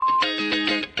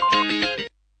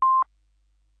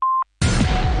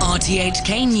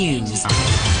RTHK News.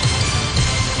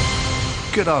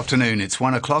 Good afternoon, it's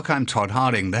 1 o'clock, I'm Todd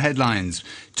Harding. The headlines.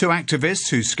 2 activists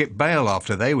who skipped bail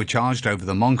after they were charged over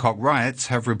the Mongkok riots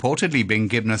have reportedly been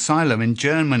given asylum in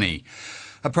Germany.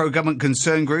 A pro-government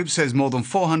concern group says more than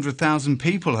 400,000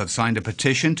 people have signed a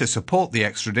petition to support the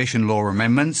extradition law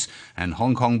amendments, and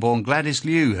Hong Kong-born Gladys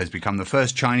Liu has become the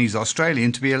first Chinese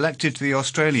Australian to be elected to the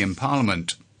Australian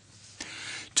Parliament.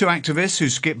 2 activists who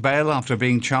skipped bail after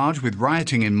being charged with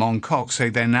rioting in Mongkok say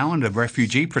they're now under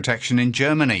refugee protection in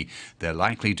Germany. They're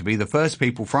likely to be the first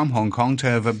people from Hong Kong to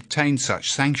have obtained such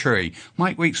sanctuary.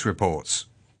 Mike Weeks reports.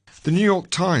 The New York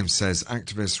Times says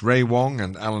activists Ray Wong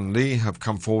and Alan Lee have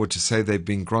come forward to say they've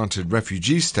been granted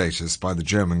refugee status by the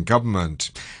German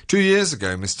government. 2 years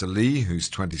ago, Mr. Lee, who's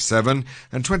 27,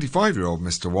 and 25-year-old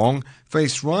Mr. Wong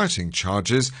faced rioting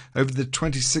charges over the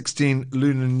 2016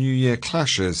 Lunar New Year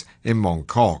clashes in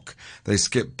Mongkok. They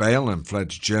skipped bail and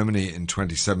fled to Germany in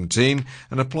 2017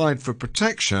 and applied for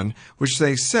protection, which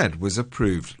they said was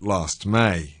approved last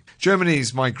May.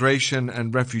 Germany's Migration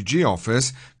and Refugee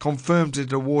Office confirmed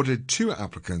it awarded 2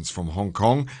 applicants from Hong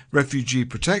Kong refugee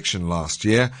protection last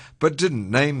year, but didn't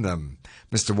name them.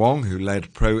 Mr. Wong, who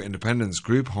led pro-independence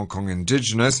group Hong Kong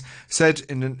Indigenous, said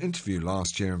in an interview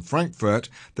last year in Frankfurt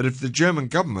that if the German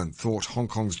government thought Hong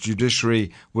Kong's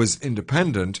judiciary was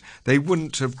independent, they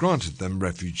wouldn't have granted them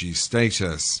refugee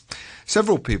status.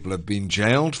 Several people have been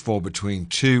jailed for between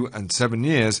 2 and 7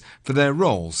 years for their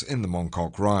roles in the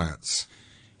Mongkok riots.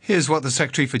 Here's what the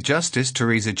Secretary for Justice,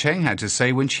 Teresa Cheng, had to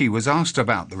say when she was asked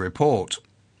about the report.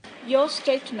 Your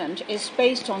statement is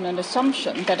based on an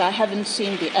assumption that I haven't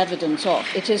seen the evidence of.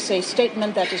 It is a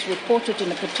statement that is reported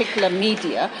in a particular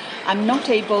media. I'm not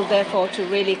able, therefore, to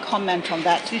really comment on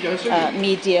that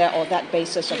media or that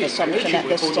basis of assumption at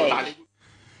this stage.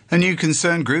 A new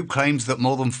concern group claims that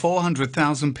more than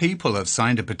 400,000 people have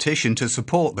signed a petition to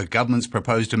support the government's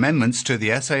proposed amendments to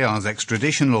the SAR's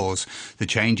extradition laws. The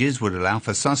changes would allow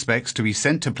for suspects to be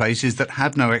sent to places that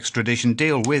have no extradition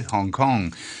deal with Hong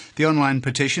Kong. The online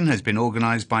petition has been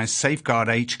organised by Safeguard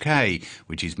HK,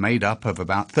 which is made up of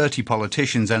about 30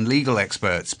 politicians and legal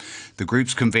experts. The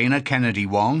group's convener, Kennedy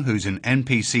Wong, who's an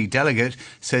NPC delegate,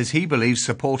 says he believes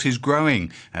support is growing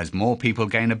as more people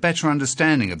gain a better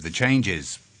understanding of the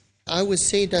changes. I would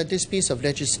say that this piece of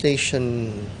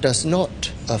legislation does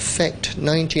not affect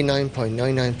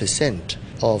 99.99%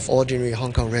 of ordinary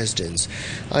Hong Kong residents.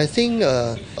 I think,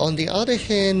 on the other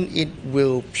hand, it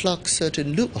will plug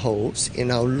certain loopholes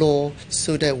in our law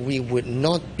so that we would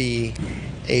not be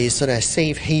a sort of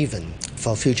safe haven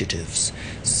for fugitives.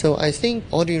 So I think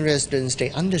ordinary residents,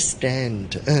 they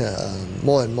understand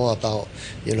more and more about,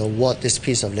 what this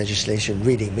piece of legislation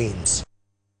really means.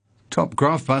 Top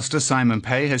graftbuster Simon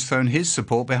Pei has thrown his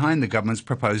support behind the government's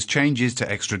proposed changes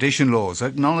to extradition laws,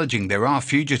 acknowledging there are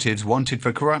fugitives wanted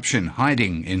for corruption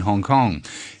hiding in Hong Kong.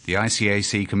 The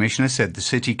ICAC commissioner said the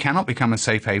city cannot become a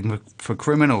safe haven for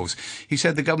criminals. He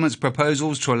said the government's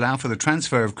proposals to allow for the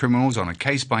transfer of criminals on a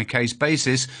case-by-case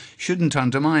basis shouldn't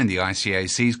undermine the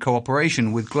ICAC's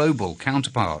cooperation with global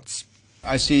counterparts.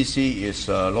 ICAC is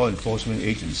a law enforcement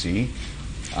agency,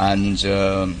 and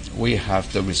we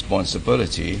have the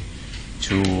responsibility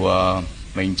to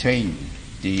maintain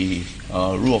the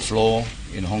rule of law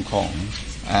in Hong Kong.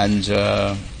 And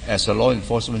as a law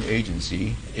enforcement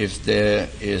agency, if there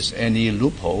is any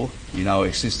loophole in our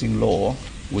existing law,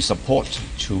 we support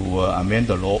to amend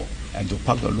the law and to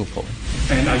plug the loophole.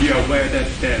 And are you aware that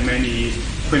there are many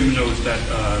criminals that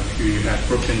who have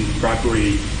broken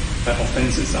bribery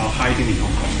offences are hiding in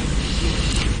Hong Kong?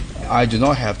 I do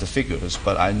not have the figures,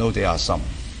 but I know there are some.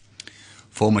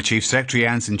 Former Chief Secretary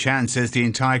Anson Chan says the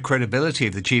entire credibility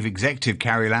of the Chief Executive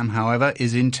Carrie Lam, however,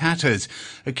 is in tatters,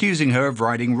 accusing her of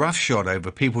riding roughshod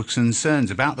over people's concerns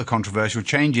about the controversial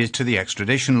changes to the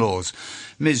extradition laws.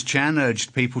 Ms. Chan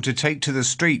urged people to take to the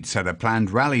streets at a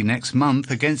planned rally next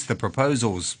month against the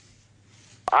proposals.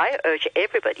 I urge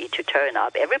everybody to turn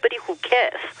up, everybody who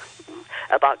cares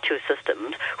about two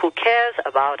systems, who cares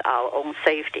about our own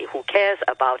safety, who cares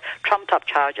about trumped-up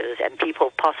charges and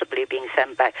people possibly being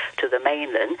sent back to the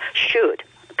mainland, should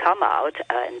come out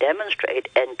and demonstrate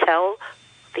and tell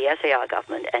the SAR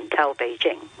government and tell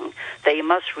Beijing they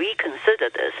must reconsider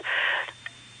this.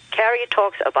 Carrie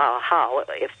talks about how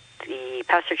if the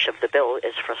passage of the bill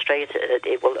is frustrated,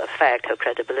 it will affect her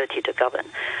credibility to govern.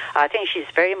 I think she's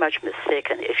very much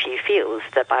mistaken if she feels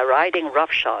that by riding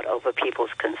roughshod over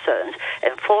people's concerns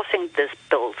and forcing this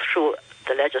bill through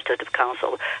the Legislative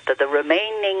Council that the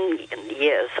remaining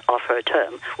years of her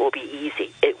term will be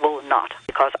easy. It will not,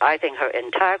 because I think her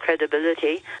entire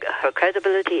credibility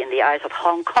in the eyes of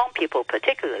Hong Kong people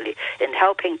particularly, in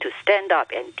helping to stand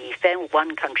up and defend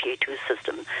one country, two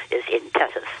systems, is in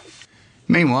tatters.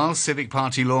 Meanwhile, Civic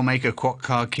Party lawmaker Kwok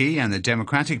Ka-ki and the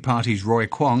Democratic Party's Roy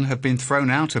Kwong have been thrown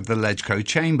out of the LegCo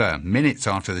chamber minutes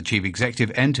after the chief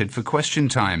executive entered for question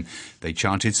time. They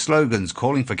chanted slogans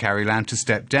calling for Carrie Lam to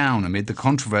step down amid the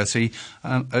controversy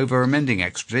over amending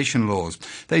extradition laws.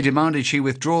 They demanded she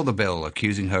withdraw the bill,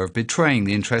 accusing her of betraying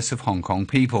the interests of Hong Kong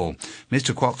people.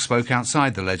 Mr Kwok spoke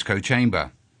outside the LegCo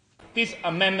chamber. This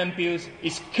amendment bill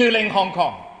is killing Hong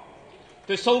Kong.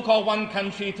 The so-called one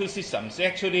country, two systems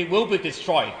actually will be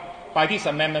destroyed by this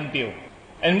amendment bill.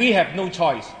 And we have no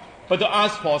choice but to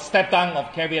ask for a step down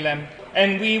of Carrie Lam.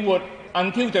 And we would,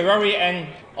 until the very end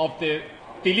of the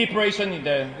deliberation in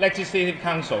the Legislative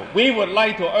Council, we would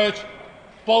like to urge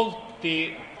both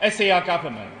the SAR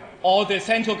government or the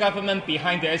central government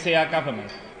behind the SAR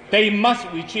government, they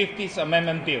must retrieve this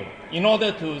amendment bill in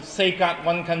order to safeguard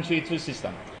one country, two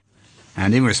systems.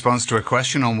 And in response to a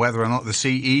question on whether or not the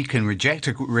CE can reject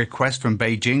a request from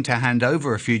Beijing to hand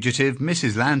over a fugitive,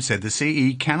 Mrs Lam said the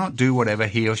CE cannot do whatever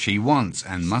he or she wants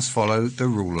and must follow the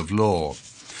rule of law.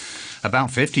 About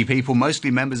 50 people,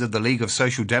 mostly members of the League of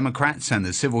Social Democrats and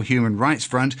the Civil Human Rights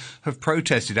Front, have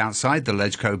protested outside the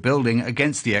LegCo building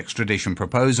against the extradition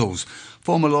proposals.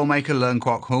 Former lawmaker Leung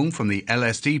Kwok Hung from the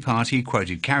LSD party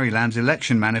quoted Carrie Lam's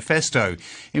election manifesto,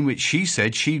 in which she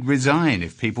said she'd resign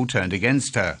if people turned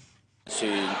against her. She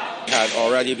had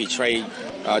already betrayed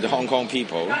the Hong Kong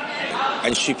people,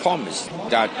 and she promised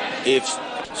that if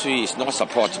she is not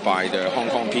supported by the Hong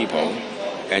Kong people,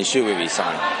 then she will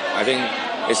resign. I think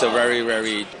it's a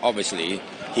very obviously,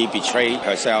 he betrayed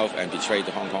herself and betrayed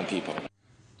the Hong Kong people.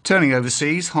 Turning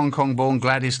overseas, Hong Kong-born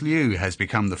Gladys Liu has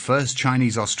become the first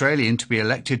Chinese Australian to be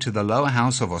elected to the lower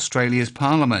house of Australia's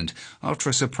Parliament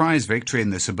after a surprise victory in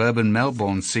the suburban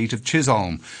Melbourne seat of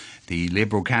Chisholm. The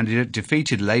Liberal candidate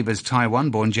defeated Labour's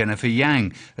Taiwan-born Jennifer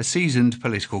Yang, a seasoned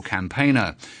political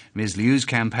campaigner. Ms Liu's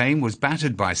campaign was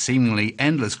battered by seemingly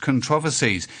endless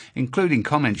controversies, including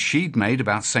comments she'd made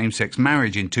about same-sex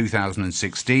marriage in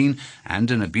 2016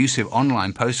 and an abusive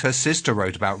online post her sister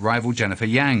wrote about rival Jennifer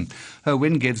Yang. Her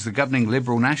win gives the governing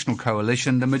Liberal National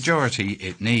Coalition the majority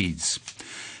it needs.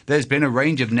 There's been a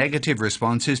range of negative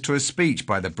responses to a speech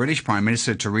by the British Prime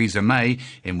Minister Theresa May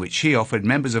in which she offered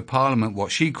members of Parliament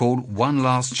what she called one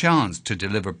last chance to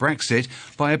deliver Brexit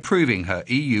by approving her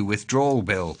EU withdrawal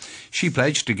bill. She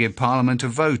pledged to give Parliament a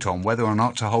vote on whether or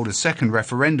not to hold a second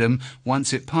referendum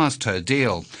once it passed her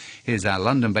deal. Here's our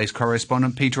London-based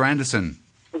correspondent Peter Anderson.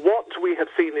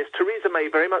 May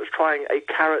very much trying a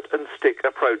carrot and stick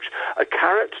approach. A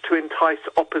carrot to entice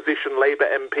opposition Labour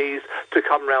MPs to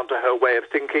come round to her way of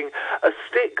thinking. A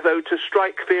stick, though, to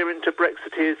strike fear into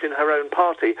Brexiteers in her own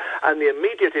party. And the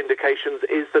immediate indications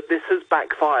is that this has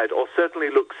backfired, or certainly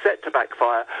looks set to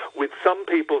backfire, with some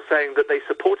people saying that they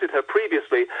supported her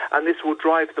previously and this will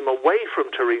drive them away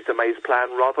from Theresa May's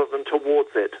plan rather than towards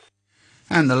it.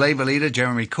 And the Labour leader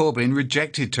Jeremy Corbyn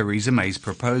rejected Theresa May's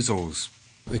proposals.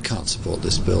 We can't support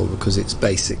this bill because it's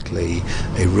basically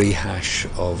a rehash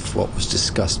of what was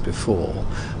discussed before,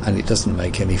 and it doesn't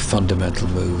make any fundamental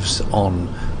moves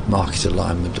on market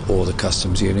alignment or the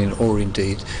customs union, or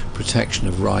indeed protection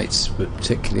of rights, but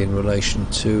particularly in relation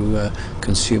to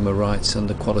consumer rights and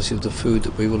the quality of the food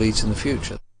that we will eat in the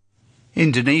future.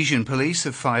 Indonesian police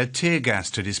have fired tear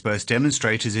gas to disperse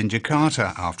demonstrators in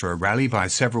Jakarta after a rally by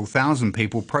several thousand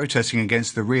people protesting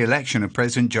against the re-election of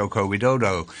President Joko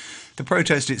Widodo. The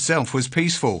protest itself was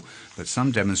peaceful, but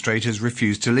some demonstrators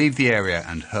refused to leave the area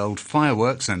and hurled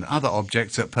fireworks and other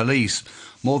objects at police.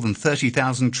 More than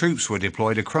 30,000 troops were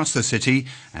deployed across the city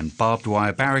and barbed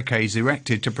wire barricades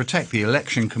erected to protect the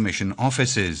Election Commission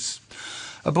offices.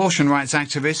 Abortion rights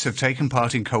activists have taken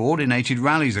part in coordinated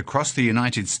rallies across the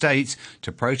United States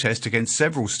to protest against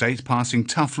several states passing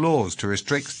tough laws to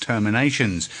restrict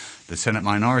terminations. The Senate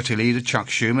Minority Leader Chuck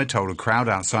Schumer told a crowd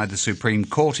outside the Supreme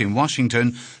Court in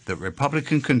Washington that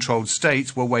Republican-controlled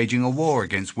states were waging a war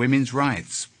against women's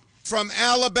rights. From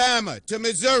Alabama to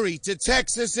Missouri to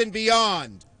Texas and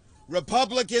beyond,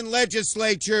 Republican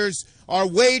legislatures are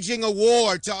waging a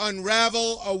war to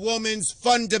unravel a woman's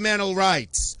fundamental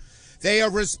rights. They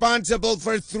are responsible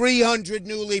for 300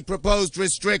 newly proposed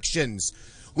restrictions.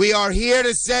 We are here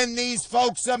to send these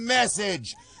folks a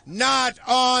message. Not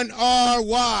on our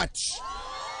watch.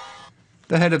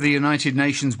 The head of the United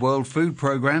Nations World Food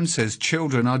Programme says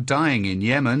children are dying in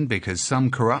Yemen because some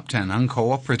corrupt and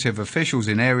uncooperative officials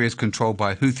in areas controlled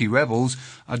by Houthi rebels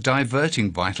are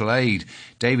diverting vital aid.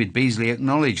 David Beasley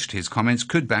acknowledged his comments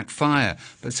could backfire,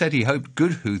 but said he hoped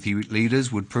good Houthi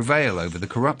leaders would prevail over the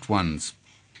corrupt ones.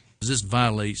 This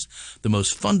violates the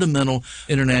most fundamental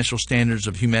international standards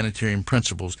of humanitarian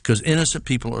principles because innocent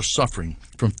people are suffering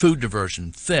from food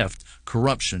diversion, theft,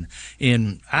 corruption.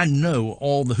 And I know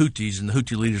all the Houthis and the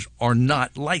Houthi leaders are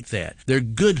not like that. They're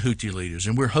good Houthi leaders,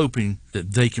 and we're hoping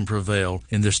that they can prevail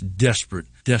in this desperate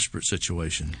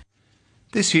situation.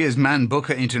 This year's Man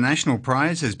Booker International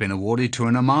Prize has been awarded to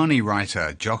an Omani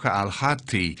writer, Joka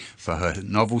Al-Hatti, for her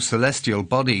novel Celestial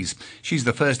Bodies. She's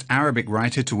the first Arabic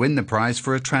writer to win the prize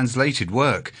for a translated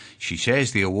work. She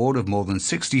shares the award of more than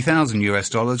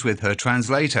 $60,000 with her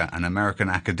translator, an American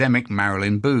academic,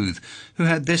 Marilyn Booth, who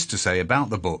had this to say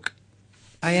about the book.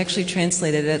 I actually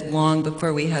translated it long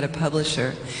before we had a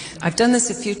publisher. I've done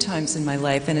this a few times in my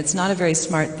life, and it's not a very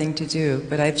smart thing to do,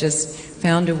 but I've just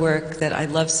found a work that I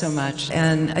love so much.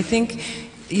 And I think,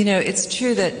 it's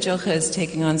true that Joka is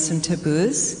taking on some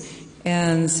taboos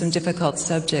and some difficult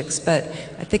subjects, but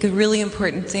I think a really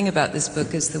important thing about this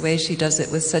book is the way she does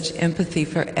it with such empathy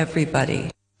for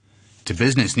everybody. To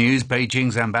Business News,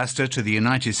 Beijing's ambassador to the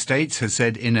United States has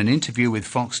said in an interview with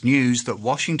Fox News that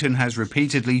Washington has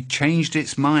repeatedly changed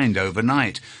its mind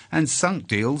overnight and sunk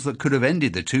deals that could have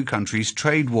ended the two countries'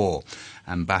 trade war.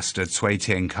 Ambassador Cui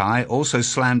Tiankai also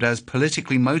slammed as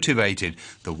politically motivated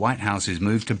the White House's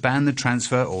move to ban the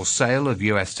transfer or sale of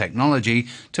US technology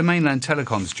to mainland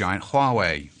telecoms giant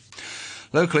Huawei.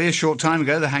 Locally, a short time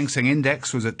ago, the Hang Seng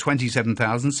Index was at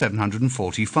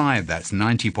 27,745. That's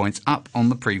 90 points up on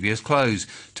the previous close.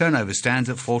 Turnover stands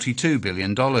at $42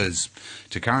 billion.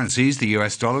 To currencies, the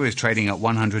US dollar is trading at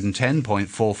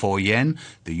 110.44 yen.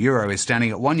 The euro is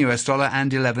standing at $1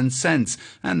 and 11 cents.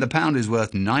 And the pound is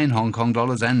worth 9 Hong Kong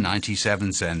dollars and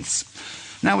 97 cents.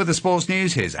 Now with the sports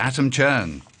news, here's Atom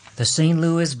Cheung. The St.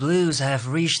 Louis Blues have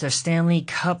reached the Stanley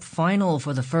Cup final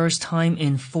for the first time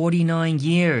in 49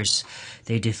 years.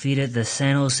 They defeated the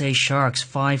San Jose Sharks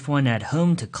 5-1 at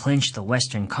home to clinch the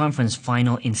Western Conference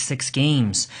final in 6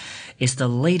 games. It's the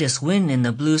latest win in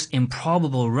the Blues'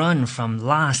 improbable run from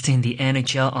last in the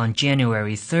NHL on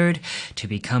January 3rd to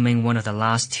becoming one of the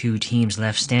last 2 teams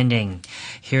left standing.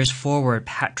 Here's forward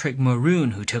Patrick Maroon,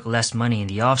 who took less money in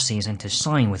the offseason to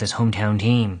sign with his hometown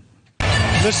team.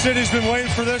 This city's been waiting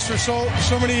for this for so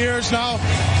many years now,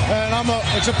 and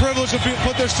it's a privilege to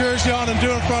put this jersey on and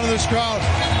do it in front of this crowd.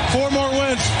 4 more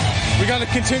wins. We got to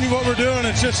continue what we're doing.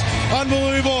 It's just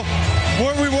unbelievable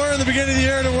where we were in the beginning of the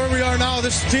year to where we are now.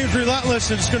 This team's relentless,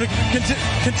 and it's going to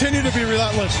continue to be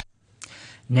relentless.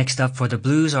 Next up for the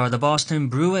Blues are the Boston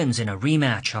Bruins in a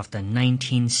rematch of the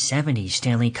 1970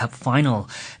 Stanley Cup final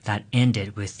that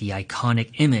ended with the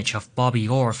iconic image of Bobby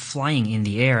Orr flying in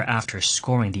the air after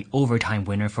scoring the overtime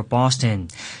winner for Boston.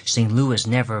 St. Louis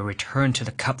never returned to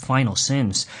the Cup final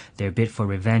since. Their bid for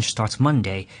revenge starts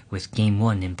Monday with Game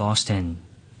 1 in Boston.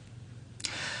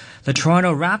 The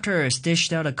Toronto Raptors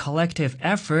dished out a collective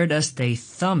effort as they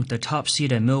thumped the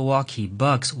top-seeded Milwaukee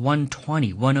Bucks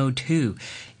 120-102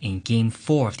 in Game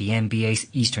 4 of the NBA's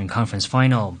Eastern Conference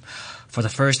Final. For the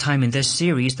first time in this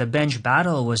series, the bench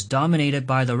battle was dominated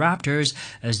by the Raptors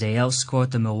as they outscored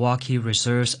the Milwaukee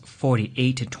reserves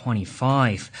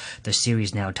 48-25. The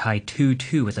series now tied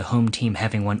 2-2 with the home team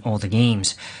having won all the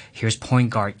games. Here's point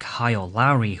guard Kyle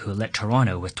Lowry, who led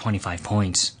Toronto with 25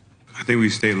 points. I think we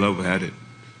stayed level-headed.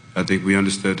 I think we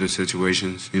understood the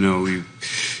situations. They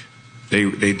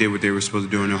did what they were supposed to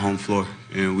do on their home floor,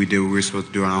 and we did what we were supposed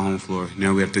to do on our home floor.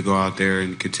 Now we have to go out there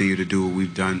and continue to do what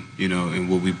we've done, and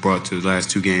what we brought to the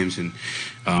last 2 games and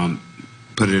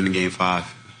put it in Game 5.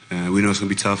 We know it's going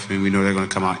to be tough, and we know they're going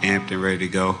to come out amped and ready to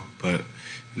go. But,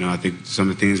 I think some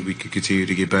of the things we could continue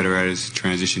to get better at is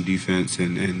transition defense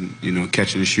and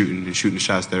catching and shooting the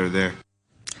shots that are there.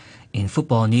 In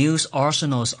football news,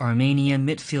 Arsenal's Armenian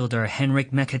midfielder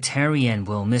Henrik Mkhitaryan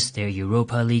will miss their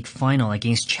Europa League final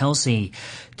against Chelsea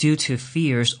due to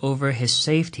fears over his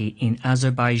safety in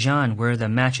Azerbaijan, where the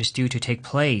match is due to take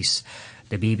place.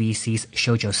 The BBC's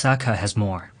Shojo Saka has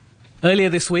more. Earlier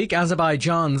this week,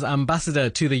 Azerbaijan's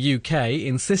ambassador to the UK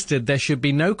insisted there should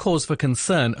be no cause for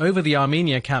concern over the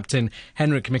Armenia captain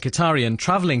Henrik Mkhitaryan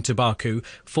travelling to Baku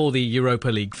for the Europa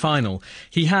League final.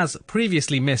 He has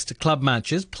previously missed club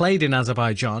matches played in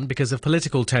Azerbaijan because of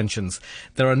political tensions.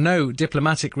 There are no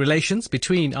diplomatic relations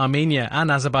between Armenia and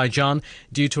Azerbaijan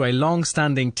due to a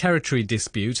long-standing territory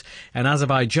dispute, and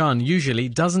Azerbaijan usually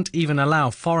doesn't even allow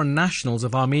foreign nationals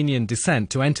of Armenian descent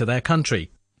to enter their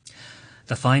country.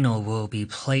 The final will be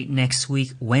played next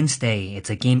week, Wednesday. It's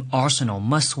a game Arsenal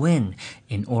must win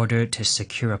in order to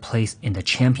secure a place in the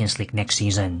Champions League next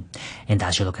season. And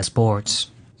that's your look at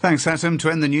sports. Thanks, Adam. To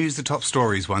end the news, the top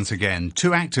stories once again.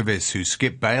 2 activists who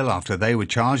skipped bail after they were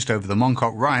charged over the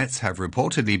Mongkok riots have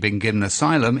reportedly been given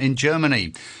asylum in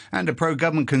Germany. And a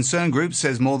pro-government concern group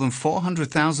says more than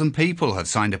 400,000 people have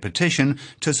signed a petition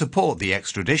to support the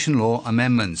extradition law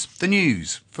amendments. The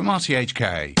news from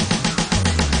RTHK.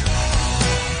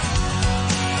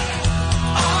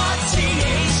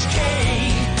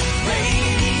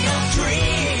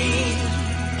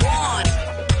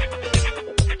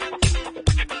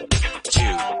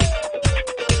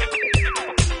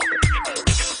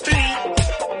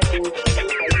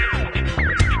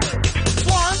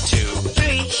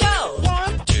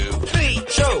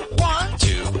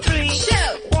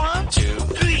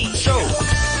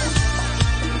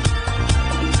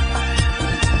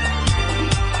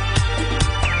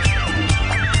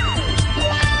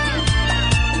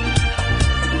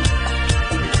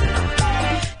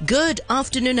 Good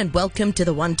afternoon and welcome to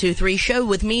the 123 show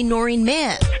with me, Noreen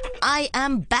Mayer. I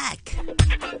am back.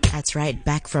 That's right,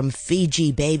 back from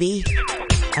Fiji, baby.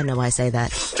 I know why I say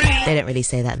that. They don't really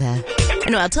say that there.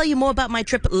 Anyway, I'll tell you more about my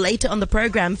trip later on the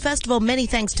program. First of all, many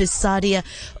thanks to Sadia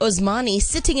Osmani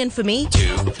sitting in for me,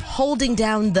 holding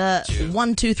down the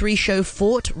 123 show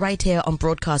fort right here on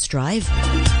Broadcast Drive.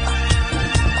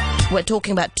 We're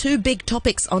talking about 2 big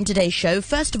topics on today's show.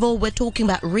 First of all, we're talking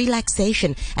about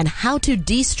relaxation and how to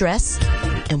de-stress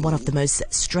in one of the most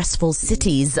stressful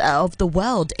cities of the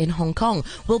world, in Hong Kong.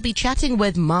 We'll be chatting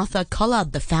with Martha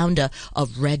Collard, the founder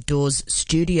of Red Doors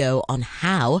Studio, on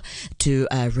how to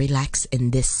relax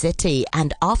in this city.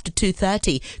 And after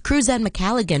 2:30, Cruzanne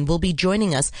McCalligan will be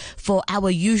joining us for our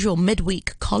usual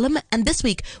midweek column. And this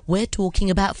week, we're talking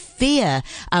about fear.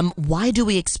 Why do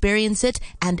we experience it?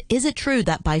 And is it true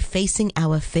that by facing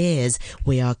our fears,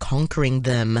 we are conquering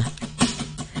them?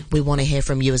 We want to hear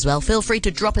from you as well. Feel free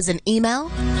to drop us an email,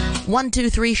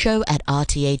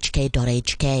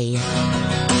 123show@rthk.hk.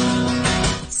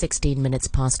 16 minutes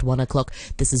past 1 o'clock.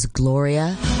 This is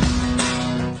Gloria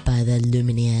by the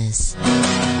Lumineers.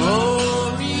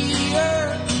 Gloria.